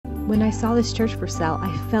When I saw this church for sale,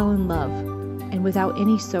 I fell in love. And without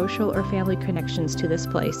any social or family connections to this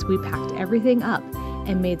place, we packed everything up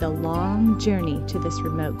and made the long journey to this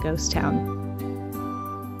remote ghost town.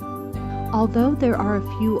 Although there are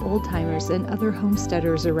a few old-timers and other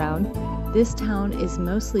homesteaders around, this town is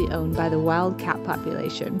mostly owned by the wild cat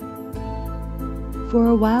population. For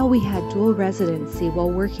a while we had dual residency while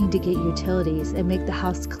working to get utilities and make the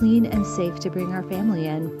house clean and safe to bring our family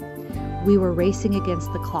in. We were racing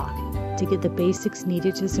against the clock to get the basics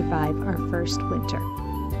needed to survive our first winter.